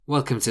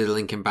Welcome to the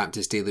Lincoln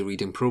Baptist Daily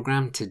Reading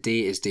Programme.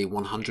 Today is day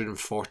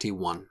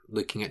 141,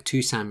 looking at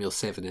 2 Samuel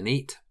 7 and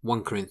 8,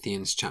 1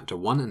 Corinthians chapter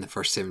 1 and the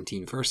first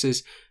 17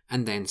 verses,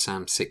 and then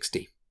Psalm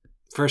 60.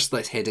 First,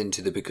 let's head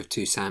into the book of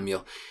 2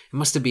 Samuel. It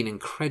must have been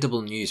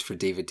incredible news for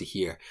David to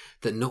hear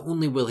that not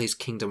only will his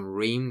kingdom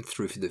reign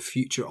through the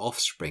future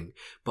offspring,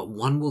 but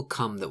one will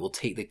come that will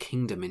take the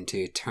kingdom into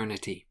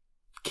eternity.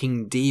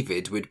 King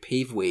David would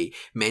pave way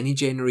many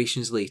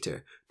generations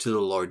later to the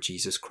Lord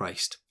Jesus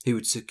Christ, who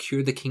would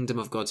secure the kingdom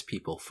of God's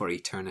people for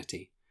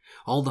eternity.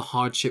 All the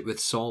hardship with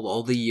Saul,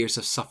 all the years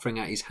of suffering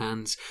at his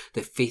hands,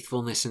 the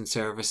faithfulness in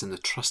service and the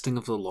trusting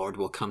of the Lord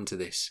will come to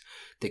this.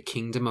 The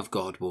kingdom of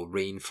God will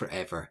reign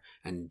forever,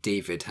 and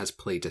David has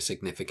played a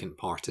significant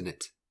part in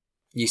it.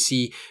 You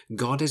see,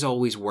 God is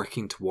always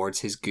working towards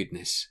his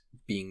goodness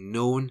being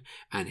known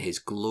and his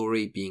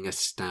glory being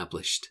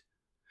established.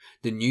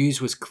 The news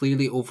was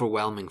clearly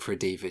overwhelming for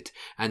David,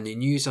 and the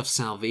news of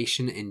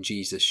salvation in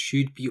Jesus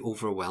should be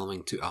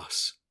overwhelming to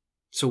us.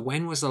 So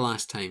when was the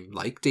last time,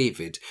 like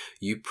David,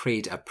 you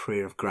prayed a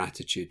prayer of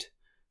gratitude?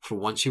 For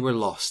once you were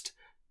lost,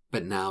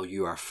 but now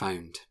you are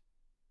found.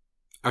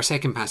 Our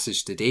second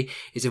passage today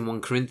is in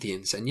 1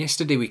 Corinthians, and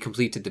yesterday we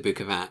completed the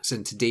book of Acts,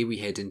 and today we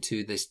head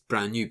into this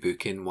brand new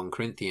book in 1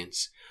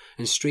 Corinthians.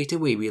 And straight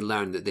away we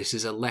learn that this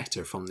is a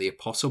letter from the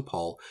Apostle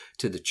Paul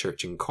to the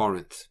church in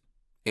Corinth.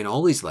 In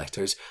all his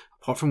letters,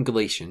 apart from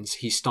Galatians,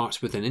 he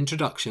starts with an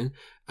introduction,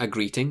 a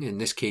greeting, in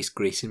this case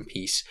grace and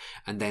peace,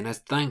 and then a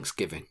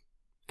thanksgiving.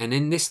 And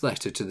in this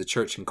letter to the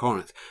church in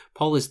Corinth,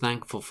 Paul is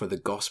thankful for the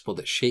gospel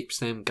that shapes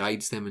them,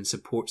 guides them, and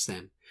supports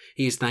them.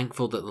 He is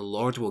thankful that the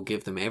Lord will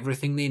give them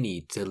everything they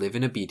need to live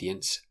in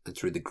obedience, and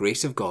through the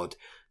grace of God,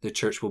 the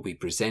church will be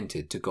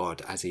presented to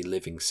God as a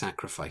living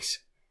sacrifice.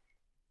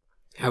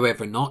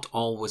 However, not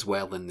all was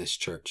well in this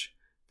church.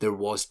 There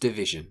was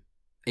division.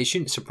 It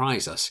shouldn't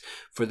surprise us,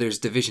 for there's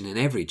division in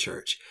every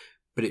church,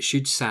 but it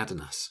should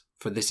sadden us,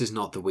 for this is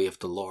not the way of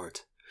the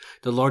Lord.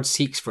 The Lord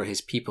seeks for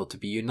his people to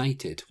be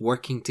united,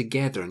 working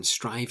together and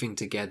striving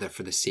together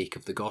for the sake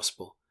of the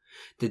gospel.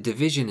 The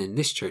division in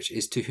this church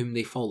is to whom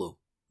they follow.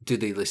 Do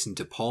they listen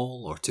to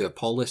Paul, or to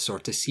Apollos, or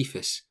to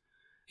Cephas?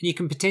 And you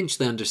can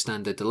potentially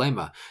understand the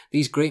dilemma.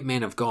 These great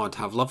men of God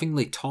have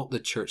lovingly taught the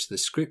church the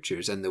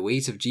scriptures and the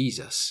ways of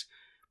Jesus.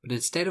 But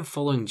instead of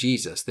following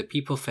Jesus, the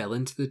people fell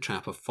into the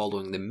trap of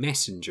following the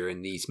messenger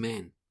in these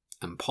men.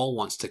 And Paul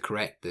wants to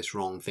correct this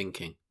wrong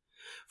thinking.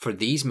 For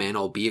these men,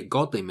 albeit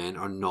godly men,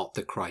 are not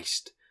the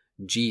Christ.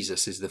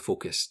 Jesus is the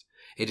focus.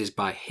 It is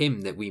by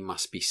him that we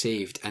must be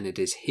saved, and it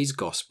is his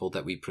gospel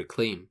that we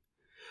proclaim.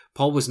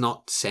 Paul was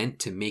not sent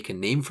to make a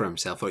name for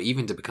himself or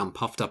even to become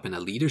puffed up in a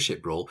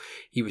leadership role.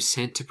 He was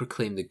sent to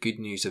proclaim the good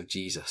news of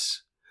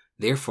Jesus.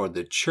 Therefore,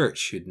 the church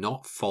should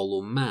not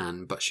follow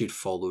man, but should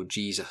follow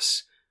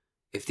Jesus.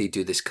 If they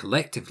do this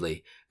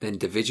collectively, then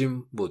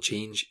division will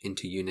change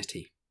into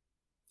unity.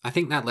 I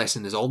think that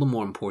lesson is all the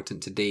more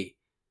important today.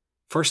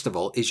 First of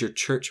all, is your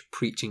church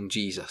preaching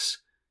Jesus?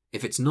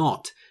 If it's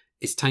not,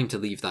 it's time to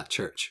leave that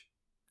church.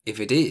 If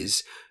it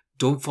is,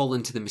 don't fall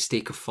into the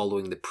mistake of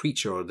following the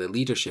preacher or the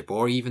leadership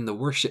or even the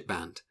worship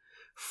band.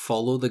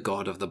 Follow the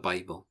God of the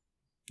Bible.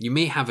 You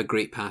may have a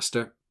great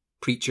pastor,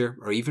 preacher,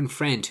 or even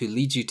friend who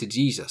leads you to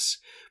Jesus,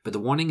 but the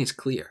warning is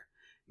clear.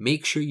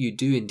 Make sure you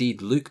do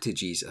indeed look to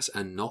Jesus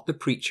and not the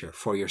preacher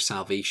for your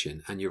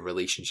salvation and your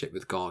relationship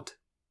with God.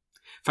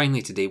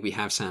 Finally, today we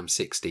have Psalm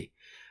 60.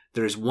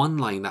 There is one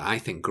line that I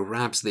think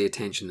grabs the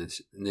attention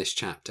in this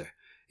chapter.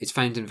 It's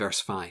found in verse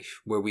 5,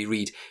 where we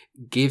read,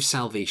 "Give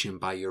salvation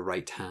by your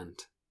right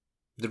hand."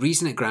 The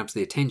reason it grabs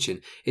the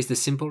attention is the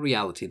simple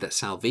reality that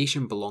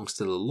salvation belongs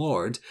to the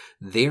Lord,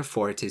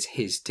 therefore it is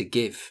his to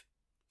give.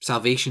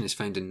 Salvation is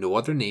found in no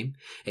other name.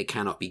 It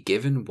cannot be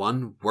given,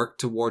 won, worked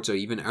towards, or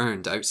even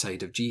earned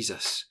outside of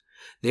Jesus.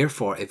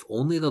 Therefore, if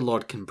only the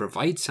Lord can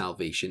provide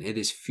salvation, it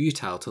is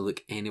futile to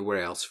look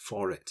anywhere else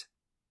for it.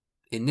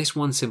 In this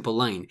one simple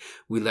line,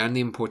 we learn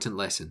the important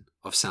lesson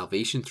of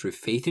salvation through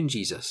faith in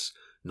Jesus,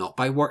 not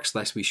by works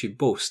lest we should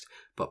boast,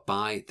 but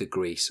by the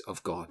grace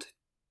of God.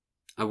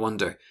 I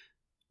wonder,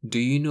 do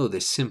you know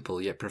this simple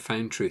yet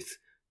profound truth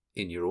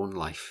in your own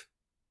life?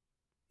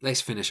 Let's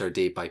finish our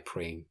day by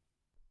praying.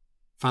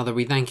 Father,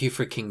 we thank you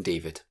for King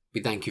David.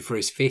 We thank you for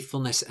his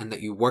faithfulness and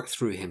that you work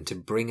through him to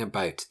bring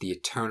about the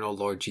eternal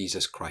Lord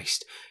Jesus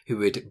Christ, who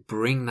would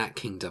bring that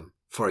kingdom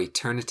for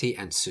eternity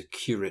and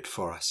secure it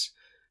for us.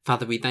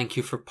 Father, we thank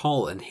you for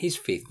Paul and his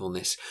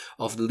faithfulness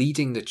of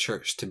leading the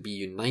church to be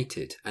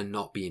united and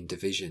not be in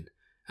division.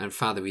 And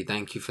Father, we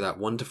thank you for that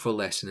wonderful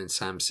lesson in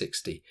Psalm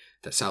 60,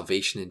 that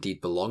salvation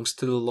indeed belongs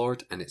to the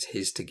Lord and it's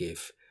his to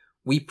give.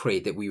 We pray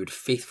that we would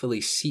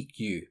faithfully seek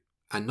you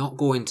and not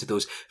go into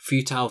those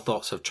futile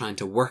thoughts of trying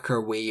to work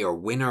our way or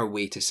win our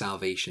way to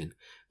salvation,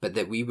 but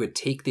that we would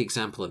take the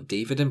example of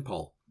David and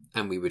Paul,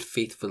 and we would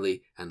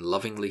faithfully and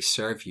lovingly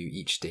serve you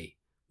each day.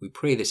 We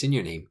pray this in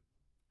your name.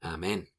 Amen.